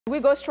We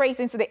go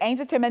straight into the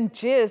entertainment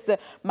gist.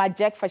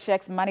 Majek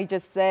Fashek's manager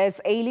says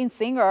ailing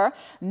singer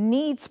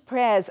needs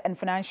prayers and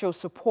financial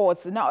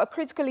support. Now, a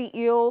critically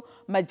ill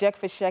Majek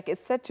Fashek is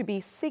said to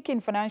be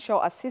seeking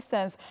financial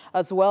assistance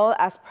as well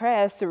as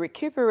prayers to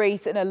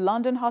recuperate in a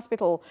London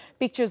hospital.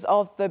 Pictures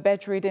of the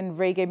bedridden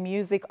reggae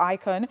music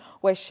icon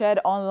were shared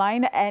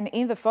online, and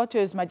in the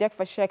photos, Majek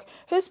Fashek,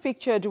 who's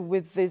pictured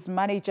with his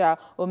manager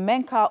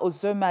Omenka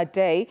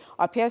Ozoma-Day,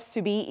 appears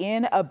to be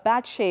in a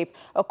bad shape.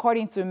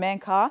 According to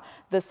Menka,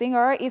 the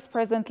singer is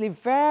presently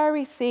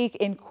very sick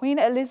in Queen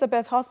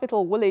Elizabeth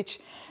Hospital,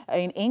 Woolwich,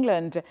 in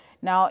England.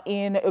 Now,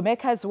 in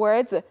Omeka's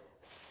words,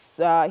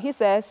 he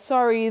says,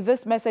 sorry,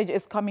 this message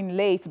is coming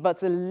late,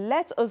 but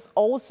let us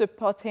all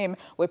support him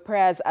with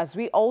prayers, as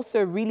we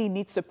also really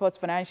need support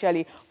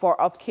financially for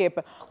upkeep.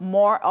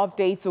 More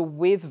updates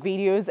with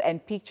videos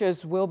and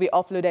pictures will be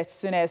uploaded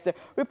soonest.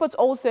 Reports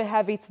also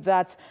have it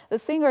that the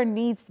singer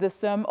needs the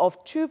sum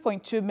of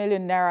 2.2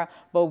 million naira,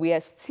 but we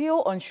are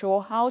still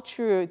unsure how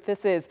true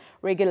this is.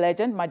 Reggae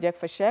legend Majek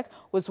Fashek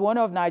was one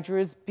of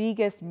Nigeria's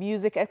biggest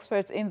music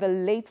experts in the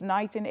late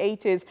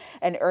 1980s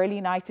and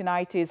early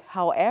 1990s.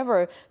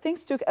 However,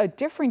 things took a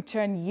different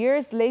turn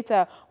years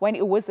later when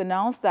it was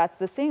announced that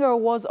the singer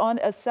was on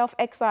a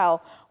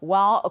self-exile,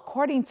 while,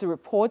 according to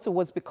reports, it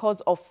was because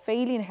of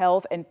failing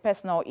health and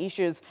personal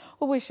issues.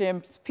 We wish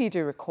him speedy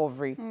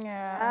recovery.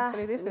 Yeah,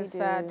 actually, this is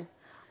sad.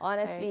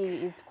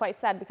 Honestly, it's quite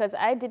sad because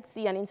I did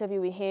see an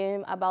interview with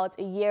him about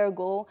a year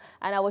ago,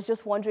 and I was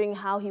just wondering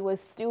how he was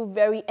still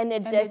very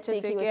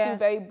energetic. He was still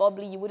very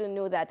bubbly. You wouldn't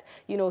know that,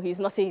 you know, he's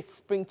not a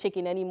spring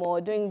chicken anymore,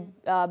 doing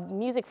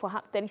music for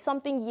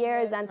 30-something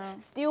years and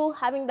still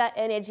having that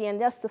energy. And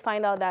just to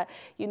find out that,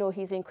 you know,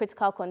 he's in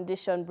critical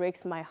condition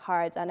breaks my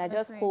heart. And I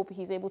just hope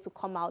he's able to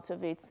come out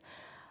of it.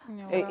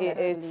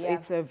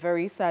 It's a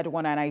very sad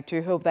one, and I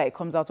do hope that it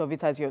comes out of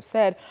it, as you have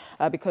said,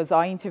 because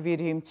I interviewed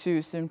him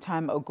too some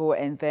time ago,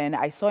 and then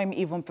I saw him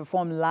even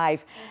perform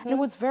live, and it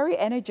was very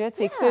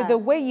energetic. So the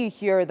way you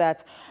hear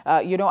that,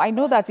 you know, I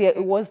know that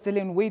it was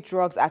dealing with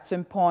drugs at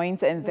some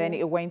point, and then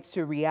it went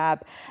to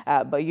rehab,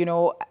 but you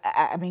know,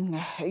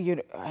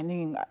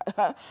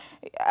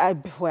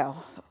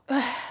 well.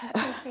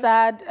 It's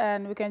sad,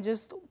 and we can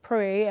just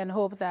pray and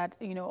hope that,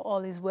 you know, all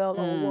is well,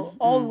 or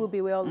all will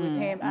be well with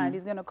him, and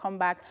he's going to come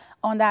back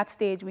on that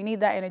stage. We need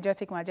that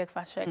energetic Majek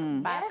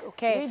Fashek back. Yes,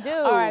 okay, we do.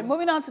 All right,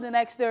 moving on to the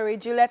next story.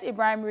 Juliet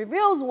Ibrahim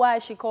reveals why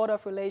she called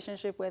off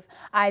relationship with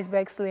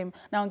Iceberg Slim.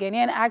 Now,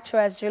 Ghanaian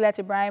actress Juliet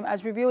Ibrahim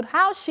has revealed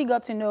how she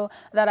got to know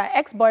that her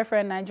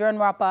ex-boyfriend, Nigerian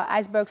rapper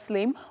Iceberg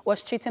Slim,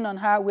 was cheating on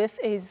her with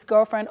his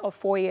girlfriend of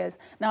 4 years.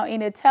 Now,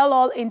 in a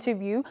tell-all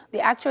interview,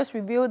 the actress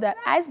revealed that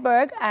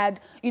Iceberg had,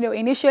 you know,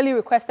 initially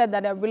requested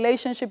that a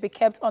relationship be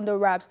kept under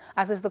wraps,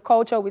 as is the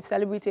culture with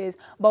celebrities.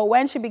 But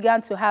when she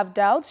began to have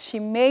doubts, she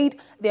made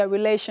their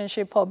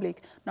relationship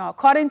public. Now,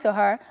 according to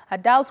her, her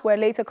doubts were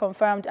later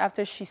confirmed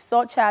after she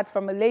saw chats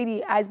from a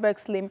lady Iceberg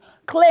Slim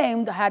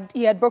claimed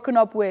he had broken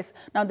up with.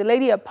 Now, the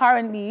lady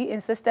apparently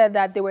insisted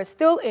that they were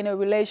still in a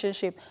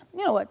relationship.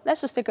 You know what?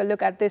 Let's just take a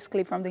look at this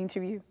clip from the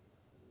interview.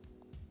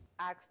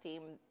 Asked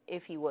him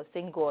if he was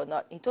single or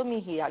not. He told me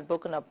he had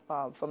broken up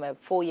from a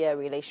 4-year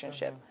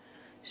relationship.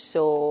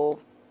 So,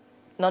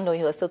 not knowing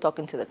he was still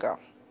talking to the girl.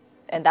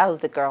 And that was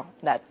the girl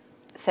that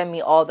sent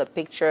me all the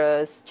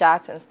pictures,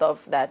 chats and stuff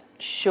that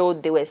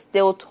showed they were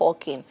still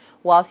talking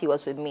whilst he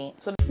was with me.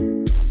 So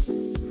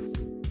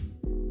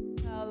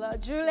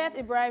Juliet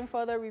Ibrahim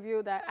further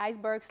revealed that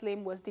Iceberg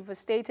Slim was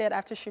devastated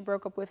after she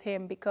broke up with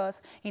him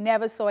because he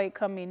never saw it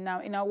coming. Now,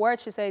 in her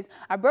words, she says,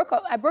 I broke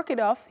it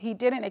off. He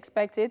didn't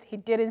expect it. He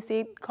didn't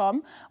see it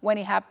come when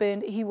it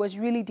happened. He was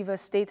really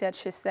devastated,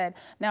 she said.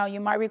 Now, you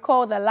might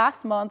recall that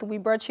last month we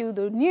brought you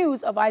the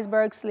news of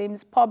Iceberg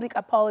Slim's public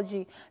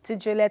apology to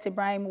Juliet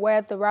Ibrahim,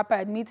 where the rapper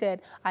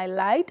admitted, I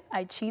lied,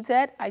 I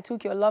cheated, I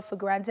took your love for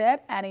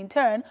granted, and in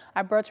turn,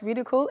 I brought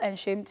ridicule and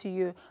shame to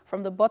you.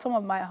 From the bottom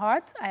of my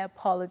heart, I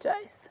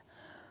apologize.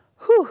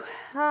 Whew.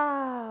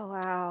 Oh,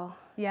 wow.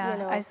 Yeah, you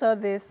know. I saw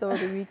this over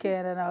the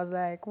weekend and I was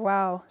like,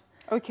 wow.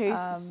 Okay.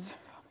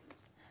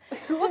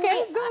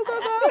 Okay,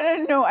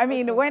 go. No, I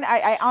mean, when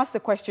I asked the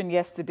question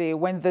yesterday,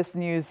 when this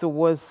news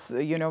was,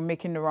 you know,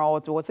 making the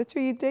rounds, was it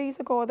 3 days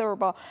ago or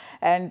thereabout?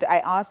 And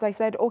I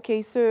said,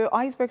 okay, so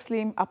Iceberg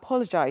Slim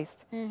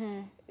apologized.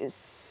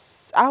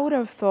 I would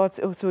have thought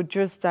it would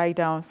just die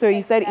down. So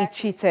he said he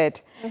cheated.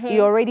 He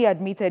already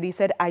admitted, he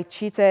said, I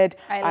cheated,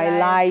 I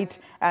lied,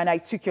 and I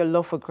took your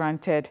love for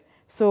granted.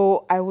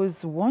 So I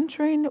was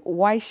wondering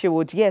why she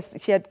would, yes,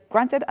 she had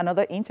granted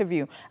another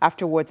interview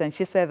afterwards, and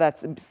she said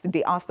that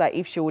they asked her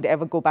if she would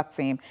ever go back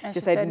to him. And she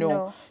said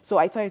no. So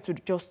I thought it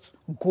would just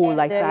go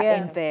like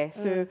that in there.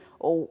 So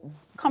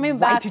coming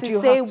back to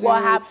say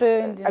what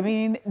happened. I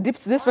mean,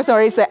 this person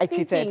already said I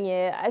cheated.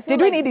 Yeah,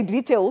 did we need the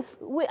details?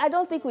 I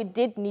don't think we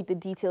did need the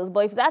details,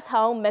 but if that's her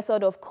own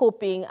method of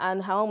coping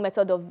and her own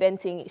method of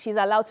venting, she's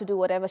allowed to do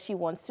whatever she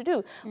wants to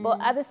do. But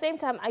at the same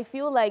time, I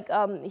feel like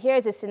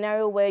here's a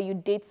scenario where you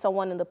date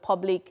someone in the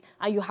public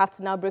and you have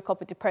to now break up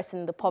with the person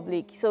in the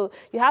public. So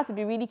you have to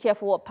be really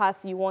careful what path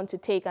you want to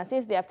take. And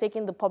since they have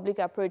taken the public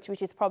approach,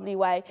 which is probably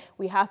why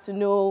we have to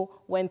know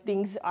when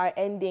things are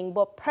ending.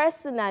 But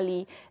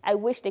personally, I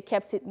wish they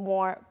kept it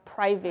more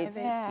private.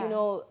 Yeah. You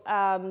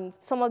know,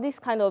 some of this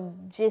kind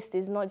of gist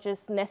is not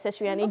just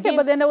necessary. And okay,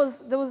 but then there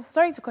was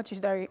sorry to cut you,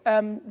 Dari.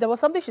 There was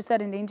something she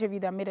said in the interview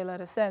that made a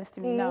lot of sense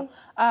to me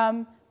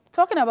now.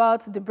 Talking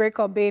about the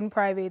breakup being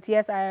private,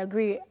 yes, I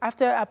agree.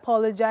 After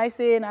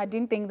apologizing, I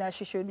didn't think that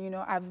she should, you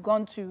know, have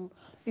gone to,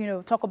 you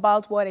know, talk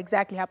about what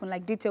exactly happened,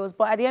 like details.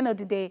 But at the end of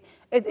the day,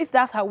 if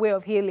that's her way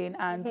of healing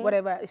and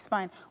whatever, it's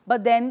fine.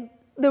 But then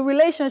the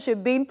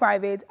relationship being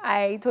private,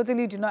 I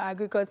totally do not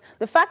agree, because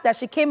the fact that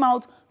she came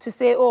out to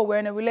say, oh, we're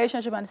in a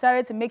relationship and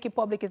decided to make it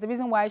public is the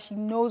reason why she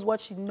knows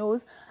what she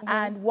knows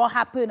and what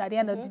happened at the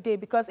end of the day.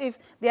 Because if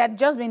they had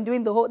just been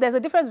doing the whole, there's a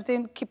difference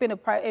between keeping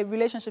a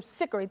relationship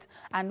secret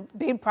and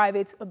being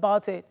private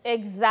about it.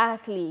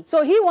 Exactly.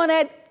 So he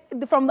wanted,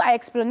 from the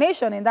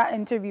explanation in that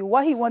interview,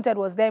 what he wanted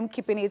was them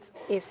keeping it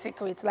a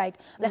secret. Like,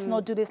 let's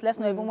not do this, let's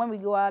not even when we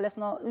go out, let's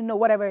not, you know,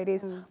 whatever it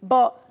is.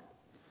 But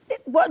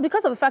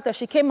because of the fact that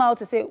she came out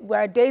to say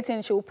we're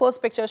dating, she will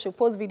post pictures, she'll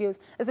post videos.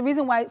 It's the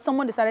reason why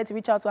someone decided to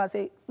reach out to her and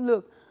say,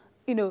 look,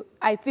 you know,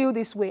 I feel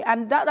this way.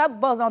 And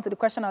that boils down to the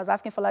question I was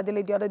asking for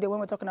Ladele the other day when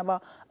we were talking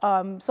about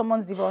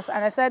someone's divorce.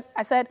 And I said,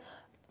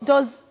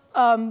 does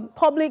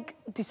public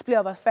display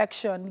of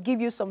affection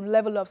give you some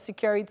level of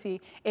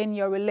security in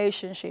your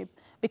relationship?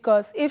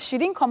 Because if she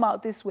didn't come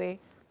out this way,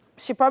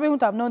 she probably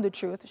wouldn't have known the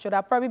truth. Should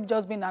have probably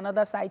just been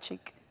another side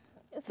chick.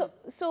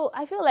 So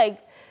I feel like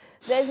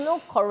there's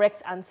no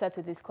correct answer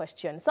to this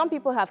question. Some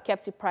people have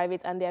kept it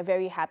private and they're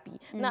very happy.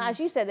 Now, as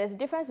you said, there's a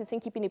difference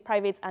between keeping it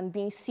private and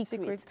being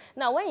secret.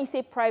 Now, when you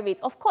say private,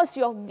 of course,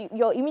 your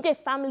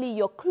immediate family,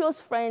 your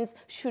close friends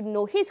should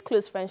know, his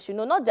close friends should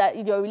know, not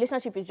that your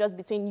relationship is just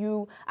between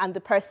you and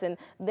the person.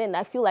 Then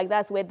I feel like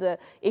that's where the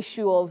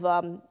issue of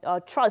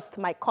trust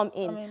might come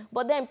in.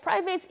 But then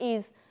private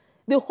is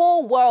the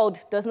whole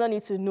world does not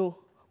need to know,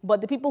 but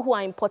the people who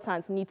are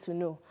important need to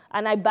know.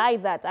 And I buy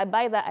that. I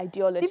buy that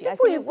ideology. The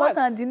people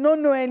important did not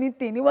know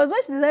anything. It was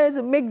when she decided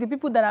to make the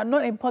people that are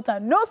not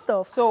important know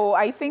stuff. So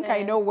I think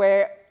I know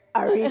where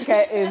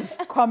Arike is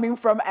coming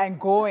from and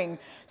going.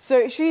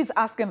 So she's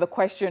asking the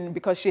question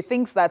because she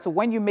thinks that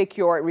when you make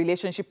your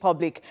relationship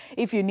public,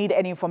 if you need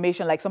any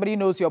information, like somebody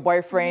knows your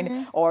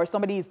boyfriend or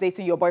somebody is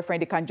dating your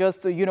boyfriend, they can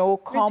just, you know,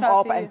 come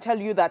up and tell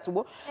you that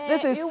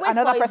this is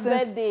another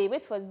person's birthday.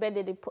 Wait for his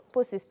birthday. They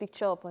post his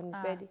picture up on his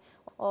birthday.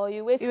 Or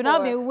you wait you'd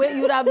have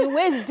been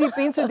waist deep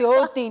into the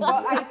whole thing.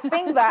 But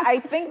I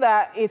think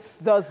that it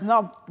does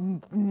not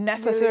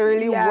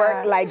necessarily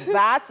work like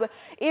that.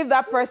 If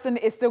that person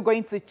is still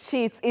going to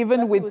cheat,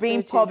 even with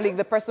being public,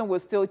 the person will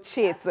still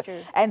cheat.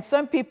 And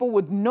some people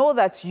would know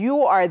that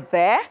you are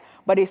there,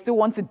 but they still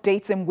want to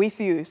date him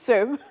with you.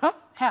 So,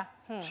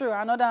 True,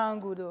 another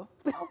angle though.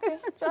 Okay,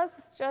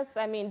 just,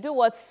 I mean, do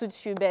what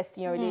suits you best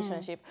in your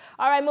relationship.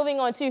 All right, moving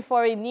on to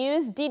foreign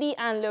news. Diddy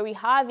and Lori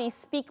Harvey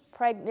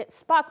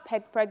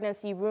spark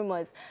pregnancy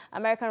rumors.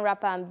 American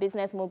rapper and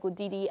business mogul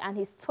Diddy and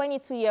his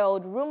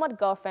 22-year-old rumored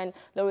girlfriend,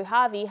 Lori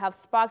Harvey, have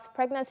sparked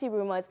pregnancy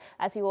rumors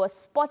as he was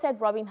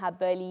spotted rubbing her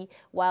belly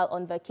while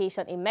on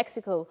vacation in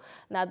Mexico.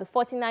 Now, the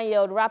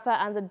 49-year-old rapper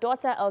and the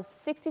daughter of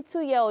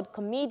 62-year-old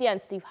comedian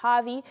Steve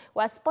Harvey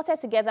were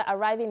spotted together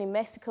arriving in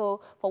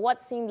Mexico for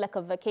what seemed like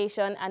a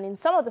vacation, and in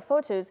some of the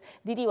photos,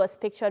 Diddy was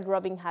pictured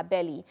rubbing her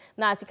belly.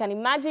 Now, as you can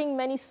imagine,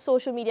 many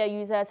social media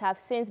users have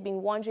since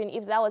been wondering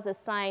if that was a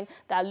sign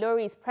that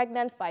Lori is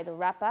pregnant by the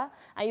rapper.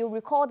 And you'll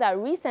recall that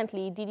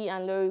recently, Diddy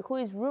and Lori, who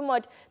is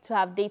rumored to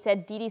have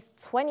dated Diddy's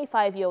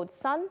 25-year-old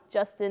son,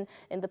 Justin,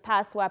 in the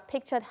past, were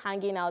pictured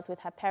hanging out with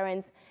her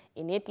parents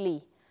in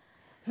Italy.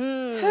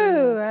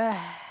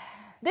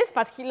 This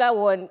particular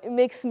one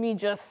makes me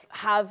just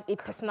have a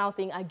personal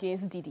thing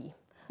against Diddy.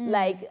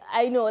 Like,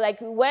 I know, like,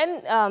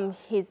 when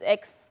his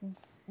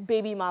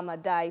ex-baby mama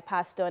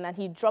passed on, and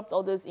he dropped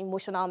all those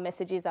emotional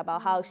messages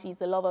about how she's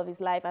the love of his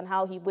life and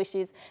how he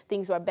wishes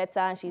things were better,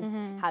 and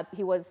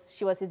she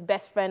was his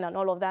best friend and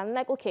all of that. I'm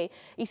like, okay,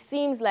 it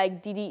seems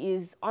like Diddy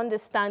is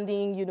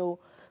understanding, you know.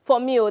 For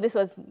me, this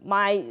was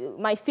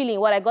my feeling.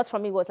 What I got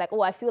from it was like,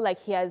 oh, I feel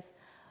like he has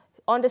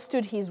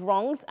understood his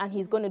wrongs and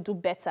he's going to do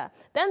better.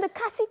 Then the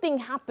Cassie thing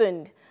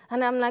happened,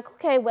 and I'm like,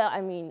 okay, well,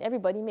 I mean,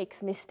 everybody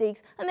makes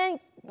mistakes. And then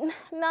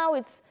now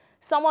it's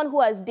someone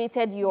who has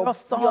dated your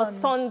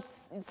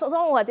son's,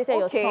 someone who has dated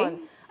your son.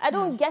 I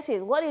don't get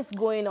it. What is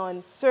going on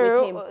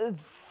with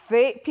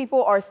him?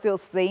 People are still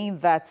saying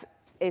that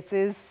it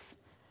is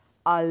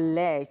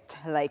alleged,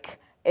 like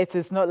it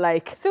is not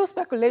like... Still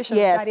speculations.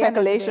 Yeah,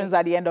 speculations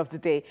at the end of the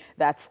day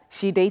that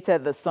she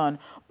dated the son.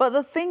 But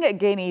the thing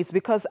again is,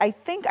 because I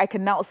think I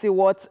can now see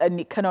what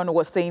Nick Cannon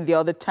was saying the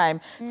other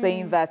time,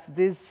 saying that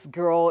this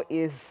girl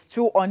is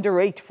too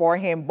underage for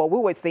him. But we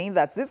were saying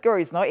that this girl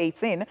is not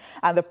 18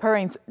 and the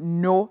parents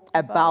know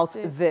about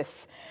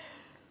this.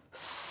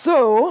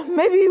 So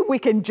maybe we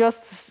can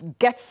just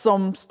get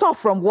some stuff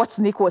from what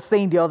Nick was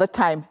saying the other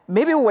time.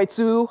 Maybe we were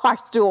too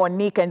harsh on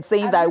Nick and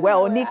saying that,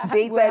 well, Nick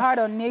dated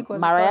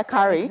Mariah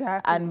Carey,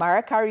 and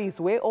Mariah Carey is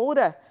way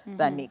older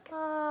than Nick.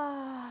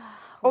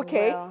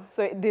 Okay, well.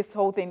 So this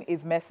whole thing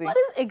is messy. What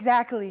is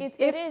exactly? It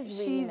is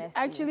really she's messy.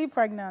 Actually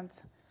pregnant.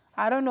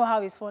 I don't know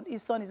how his son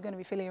is going to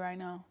be feeling right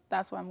now.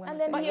 That's what I'm going to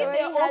say. But he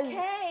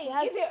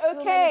has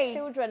so many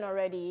children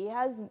already. He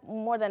has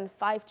more than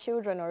 5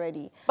 children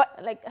already. But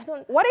like, I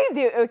don't. What if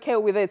they're okay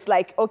with it? It's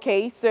like,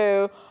 okay,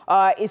 so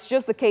it's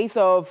just the case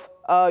of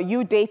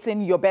you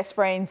dating your best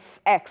friend's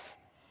ex,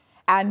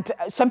 and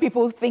some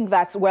people think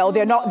that, well,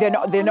 they're not.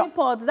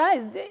 Pause. That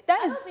is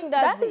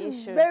the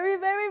issue. Very,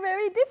 very,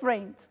 very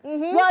different.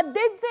 You are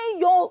dating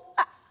your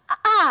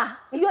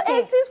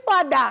ex's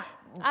father.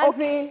 That's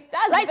very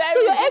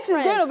so your ex is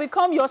going to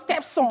become your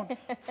stepson.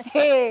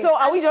 So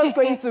are we just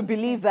going to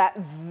believe that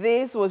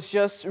this was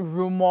just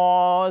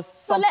rumors,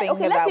 something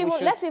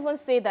let's even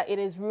say that it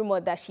is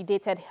rumored that she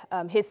dated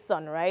his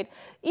son, right?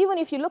 Even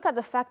if you look at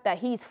the fact that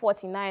he's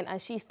 49 and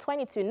she's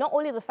 22, not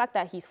only the fact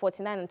that he's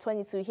 49 and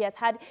 22, he has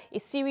had a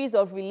series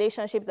of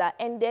relationships that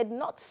ended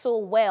not so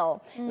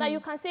well. Now, you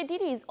can say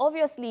Diddy is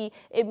obviously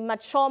a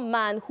mature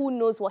man who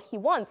knows what he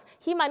wants.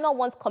 He might not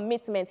want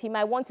commitment. He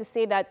might want to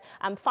say that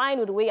I'm fine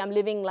with the way I'm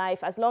living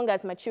life as long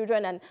as my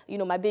children and, you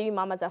know, my baby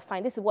mamas are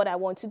fine. This is what I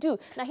want to do.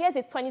 Now, here's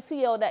a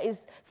 22-year-old that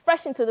is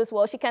fresh into this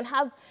world. She can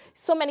have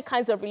so many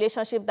kinds of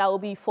relationships that will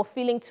be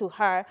fulfilling to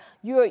her.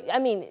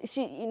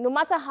 No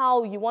matter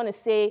how you want to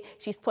say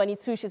she's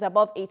 22, she's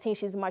above 18,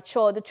 she's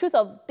mature, the truth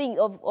of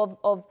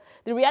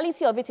the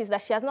reality of it is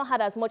that she has not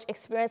had as much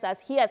experience as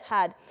he has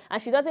had.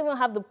 And she doesn't even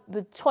have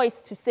the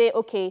choice to say,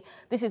 okay,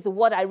 this is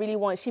what I really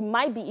want. She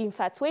might be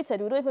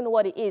infatuated. We don't even know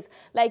what it is.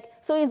 Like,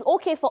 so it's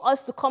okay for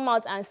us to come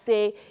out and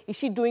say, is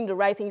she doing the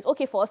right thing? It's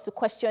okay for us to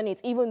question it,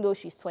 even though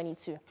she's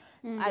 22.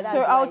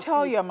 So I'll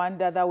tell you,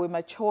 Amanda, that we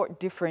mature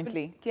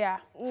differently. Yeah.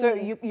 So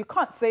you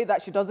can't say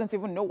that she doesn't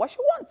even know what she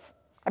wants.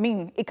 I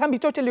mean, it can be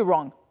totally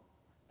wrong.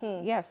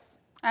 Yes.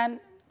 And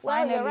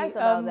finally, you're right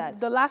about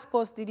that. The last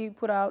post Diddy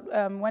put out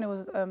when he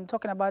was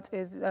talking about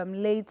his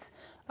late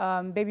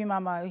baby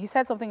mama, he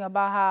said something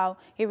about how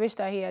he wished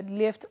that he had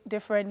lived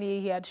differently,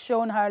 he had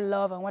shown her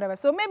love and whatever.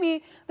 So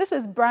maybe this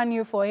is brand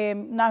new for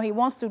him. Now he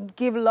wants to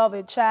give love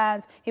a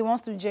chance. He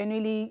wants to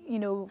genuinely, you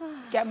know,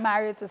 get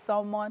married to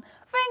someone.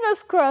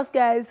 Fingers crossed,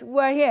 guys.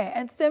 We're here.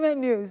 Entertainment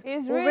news.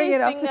 It's really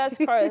fingers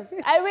crossed.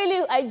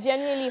 I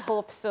genuinely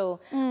hope so.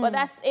 But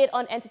that's it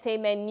on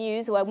entertainment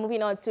news. We're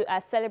moving on to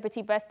a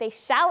celebrity birthday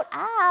shout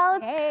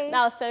out. Hey.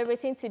 Now,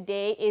 celebrating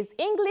today is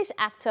English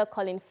actor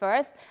Colin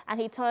Firth, and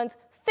he turns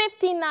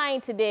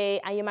 59 today,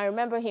 and you might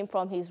remember him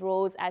from his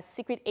roles as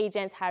Secret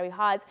Agent Harry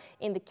Hart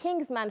in the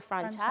Kingsman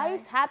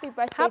franchise. Happy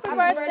birthday. Happy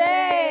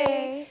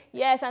birthday.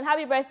 Yes, and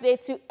happy birthday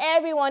to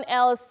everyone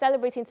else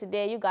celebrating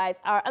today. You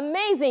guys are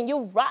amazing.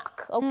 You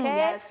rock, okay?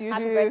 Yes, you do.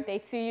 Happy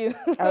birthday to you.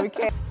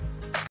 Okay.